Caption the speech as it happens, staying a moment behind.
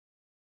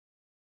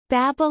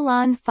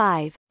Babylon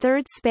 5,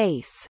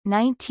 Thirdspace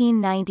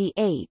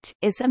 1998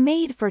 is a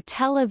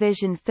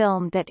made-for-television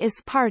film that is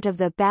part of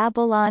the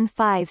Babylon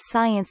 5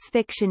 science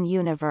fiction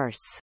universe.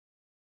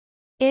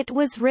 It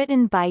was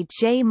written by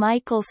J.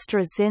 Michael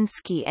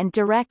Straczynski and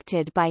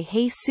directed by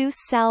Jesus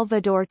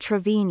Salvador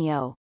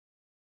Trevino.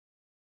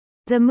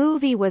 The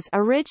movie was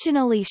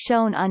originally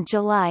shown on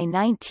July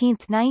 19,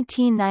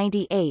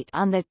 1998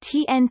 on the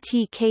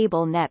TNT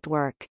cable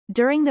network,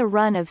 during the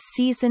run of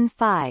Season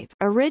 5,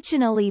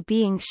 originally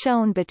being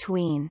shown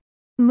between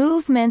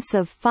Movements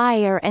of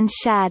Fire and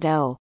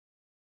Shadow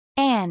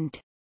and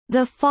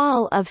The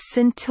Fall of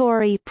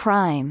Centauri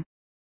Prime.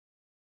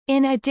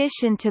 In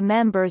addition to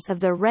members of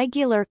the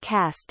regular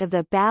cast of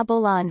the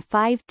Babylon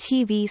 5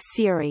 TV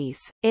series,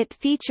 it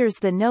features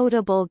the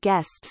notable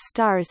guest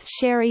stars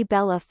Sherry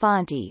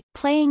Belafonte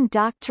playing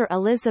Dr.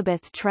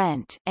 Elizabeth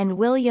Trent and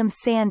William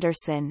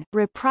Sanderson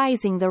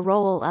reprising the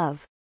role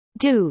of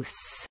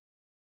Deuce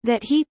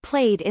that he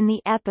played in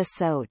the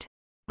episode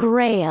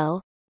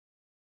Grail.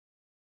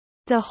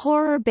 The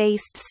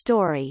horror-based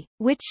story,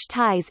 which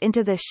ties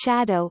into the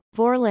Shadow,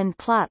 Vorlon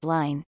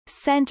plotline,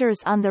 centers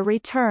on the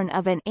return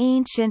of an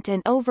ancient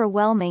and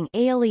overwhelming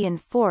alien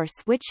force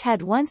which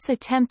had once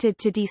attempted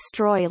to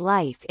destroy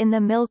life in the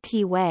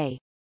Milky Way.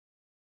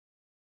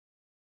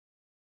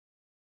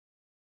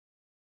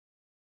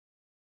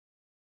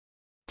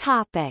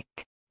 Topic: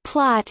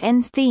 Plot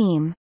and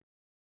theme.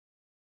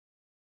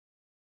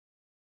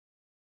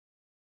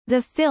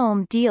 The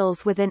film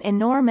deals with an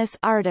enormous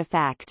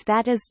artifact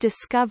that is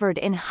discovered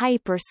in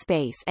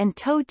hyperspace and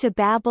towed to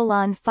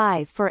Babylon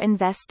 5 for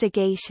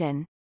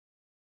investigation.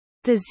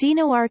 The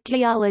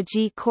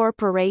Xenoarchaeology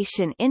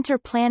Corporation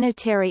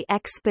Interplanetary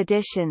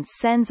Expeditions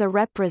sends a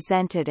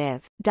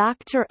representative,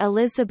 Dr.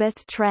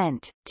 Elizabeth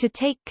Trent, to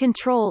take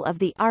control of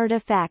the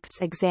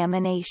artifact's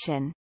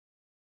examination.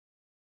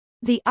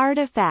 The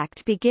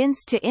artifact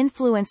begins to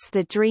influence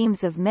the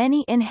dreams of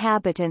many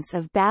inhabitants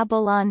of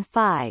Babylon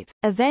 5,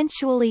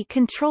 eventually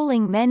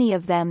controlling many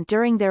of them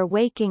during their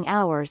waking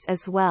hours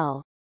as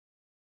well.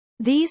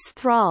 These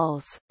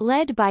thralls,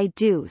 led by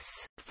Deuce,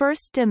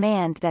 first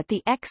demand that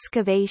the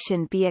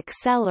excavation be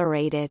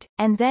accelerated,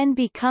 and then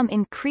become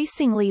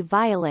increasingly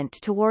violent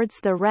towards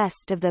the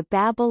rest of the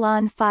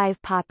Babylon 5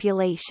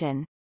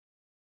 population.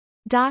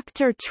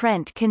 Dr.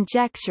 Trent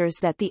conjectures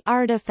that the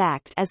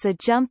artifact is a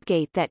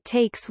jumpgate that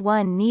takes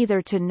one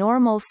neither to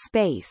normal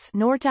space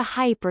nor to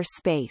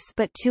hyperspace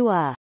but to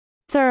a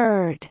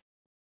third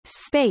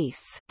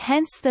space,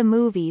 hence the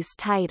movie's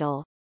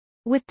title.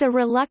 With the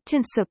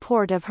reluctant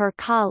support of her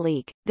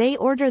colleague, they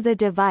order the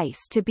device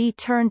to be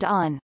turned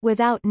on,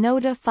 without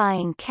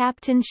notifying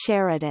Captain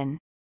Sheridan.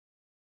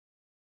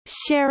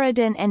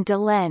 Sheridan and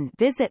Delenn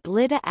visit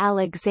Lyta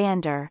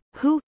Alexander,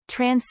 who,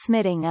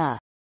 transmitting a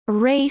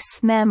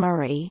race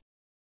memory,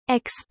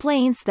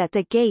 explains that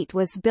the gate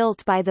was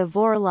built by the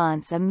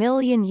Vorlons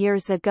 1,000,000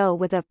 years ago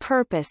with a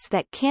purpose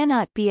that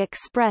cannot be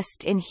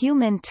expressed in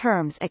human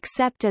terms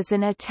except as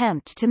an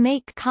attempt to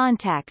make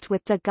contact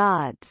with the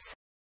gods.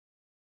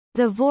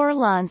 The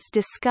Vorlons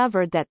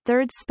discovered that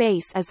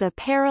Thirdspace is a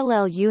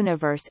parallel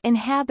universe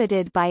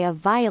inhabited by a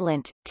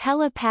violent,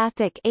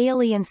 telepathic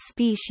alien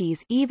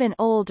species even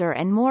older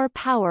and more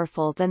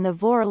powerful than the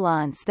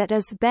Vorlons that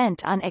is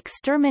bent on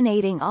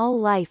exterminating all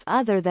life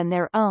other than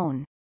their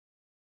own.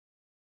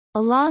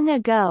 Long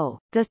ago,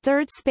 the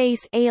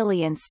Thirdspace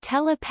aliens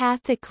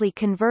telepathically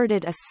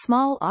converted a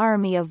small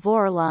army of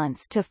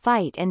Vorlons to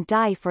fight and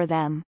die for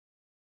them.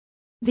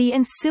 The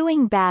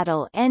ensuing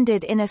battle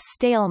ended in a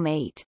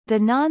stalemate. The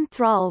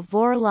non-Thrall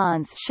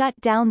Vorlons shut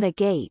down the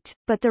gate,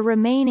 but the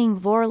remaining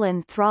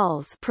Vorlon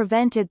Thralls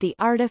prevented the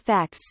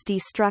artifact's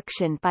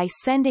destruction by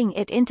sending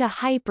it into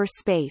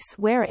hyperspace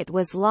where it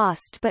was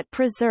lost but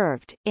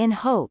preserved, in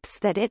hopes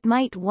that it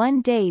might one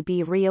day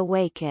be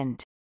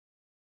reawakened.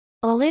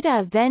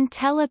 Lyta then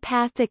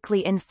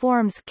telepathically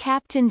informs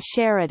Captain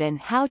Sheridan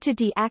how to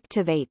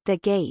deactivate the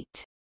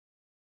gate.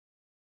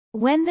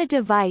 When the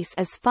device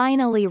is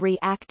finally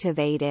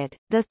reactivated,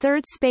 the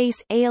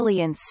Thirdspace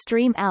aliens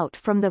stream out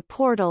from the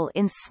portal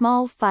in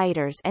small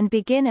fighters and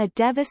begin a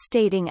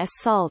devastating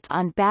assault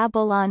on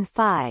Babylon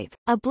 5,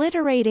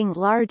 obliterating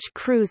large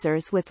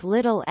cruisers with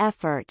little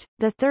effort.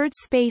 The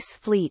Thirdspace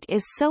fleet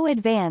is so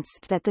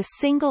advanced that the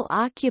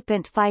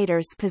single-occupant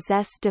fighters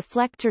possess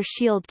deflector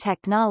shield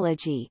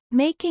technology,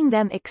 making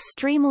them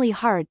extremely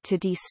hard to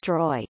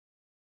destroy.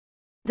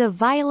 The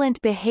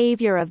violent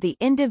behavior of the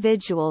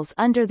individuals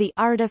under the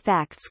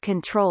artifact's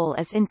control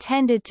is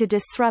intended to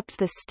disrupt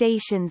the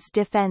station's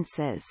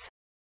defenses.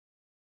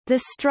 The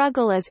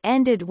struggle is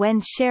ended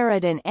when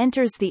Sheridan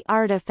enters the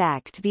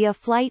artifact via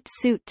flight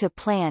suit to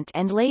plant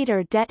and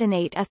later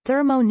detonate a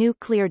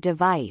thermonuclear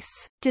device,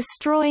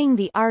 destroying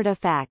the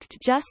artifact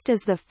just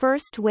as the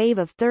first wave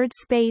of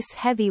Thirdspace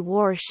heavy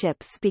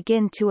warships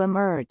begin to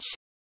emerge.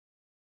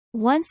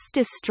 Once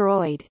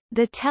destroyed,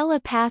 the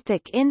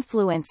telepathic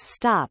influence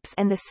stops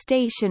and the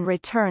station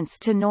returns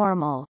to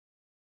normal.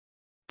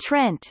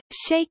 Trent,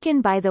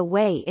 shaken by the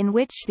way in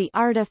which the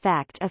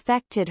artifact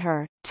affected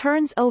her,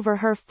 turns over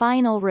her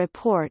final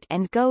report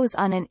and goes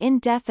on an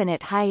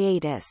indefinite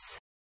hiatus.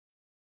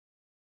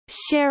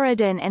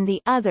 Sheridan and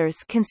the others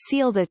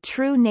conceal the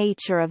true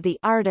nature of the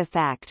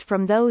artifact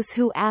from those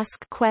who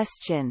ask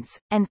questions,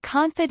 and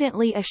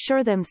confidently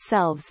assure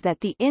themselves that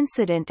the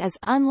incident is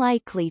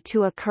unlikely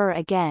to occur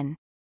again.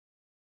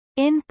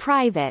 In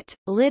private,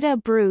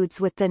 Lyta broods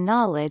with the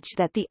knowledge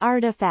that the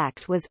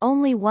artifact was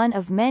only one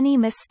of many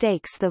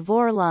mistakes the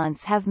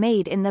Vorlons have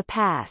made in the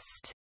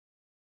past.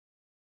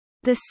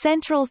 The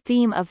central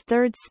theme of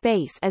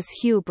Thirdspace is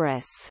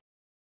hubris.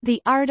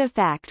 The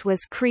artifact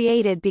was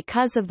created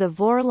because of the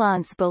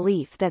Vorlons'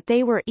 belief that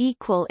they were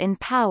equal in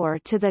power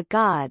to the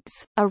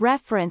gods, a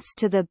reference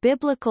to the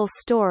biblical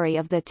story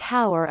of the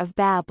Tower of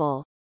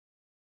Babel.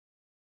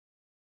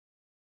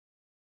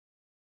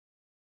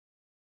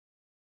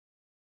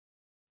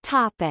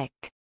 Topic: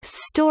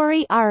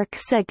 Story arc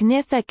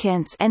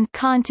significance and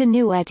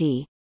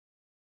continuity.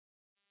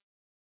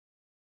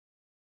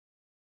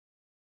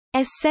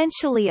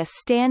 Essentially a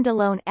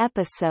standalone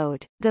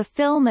episode, the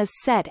film is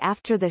set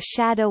after the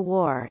Shadow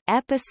War,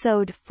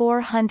 episode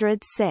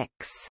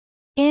 406,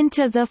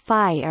 Into the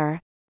Fire,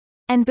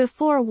 and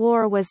before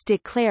war was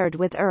declared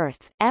with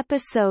Earth,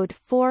 episode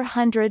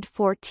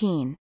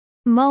 414,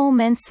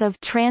 Moments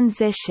of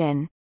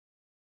Transition.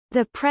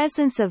 The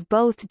presence of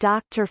both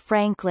Dr.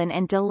 Franklin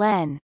and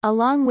Delenn,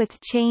 along with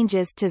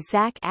changes to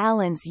Zach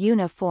Allen's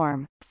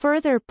uniform,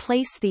 further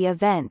place the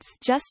events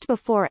just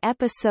before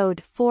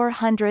episode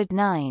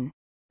 409,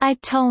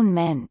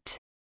 Atonement,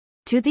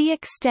 to the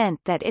extent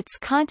that its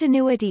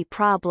continuity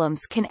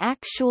problems can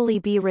actually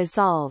be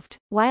resolved.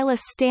 While a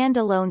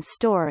standalone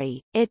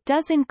story, it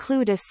does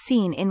include a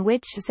scene in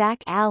which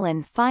Zach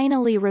Allen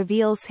finally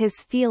reveals his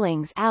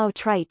feelings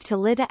outright to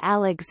Lyta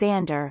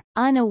Alexander,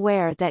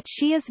 unaware that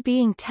she is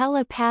being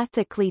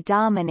telepathically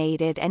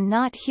dominated and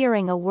not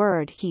hearing a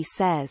word he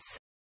says.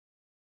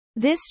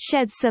 This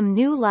sheds some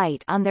new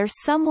light on their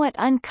somewhat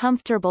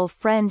uncomfortable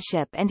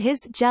friendship and his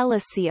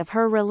jealousy of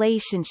her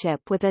relationship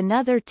with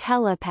another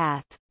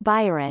telepath,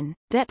 Byron,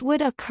 that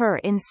would occur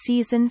in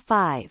Season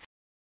 5.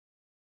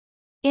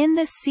 In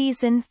the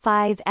Season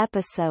 5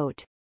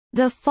 episode,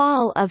 The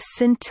Fall of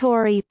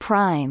Centauri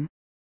Prime,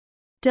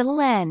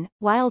 Delenn,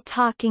 while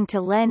talking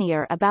to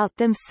Lennier about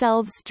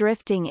themselves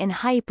drifting in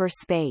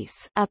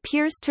hyperspace,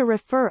 appears to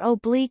refer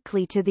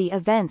obliquely to the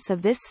events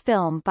of this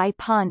film by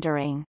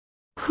pondering,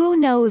 "Who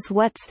knows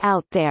what's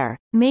out there,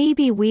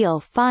 maybe we'll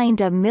find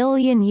a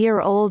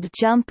million-year-old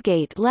jump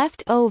gate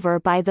left over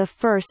by the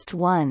first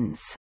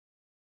ones."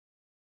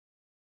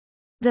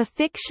 The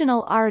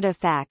fictional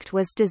artifact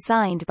was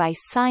designed by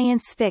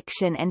science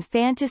fiction and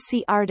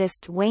fantasy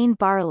artist Wayne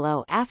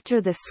Barlow after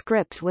the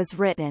script was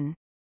written.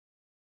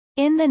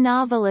 In the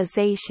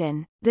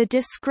novelization, the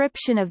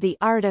description of the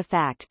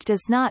artifact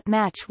does not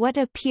match what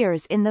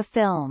appears in the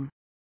film.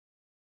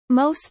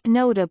 Most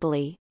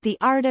notably, the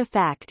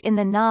artifact in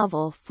the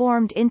novel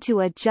formed into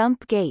a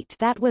jump gate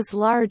that was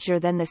larger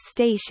than the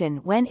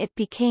station when it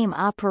became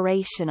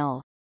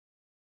operational.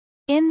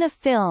 In the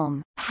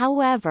film,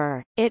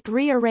 however, it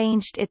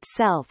rearranged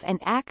itself and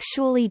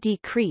actually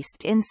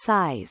decreased in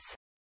size.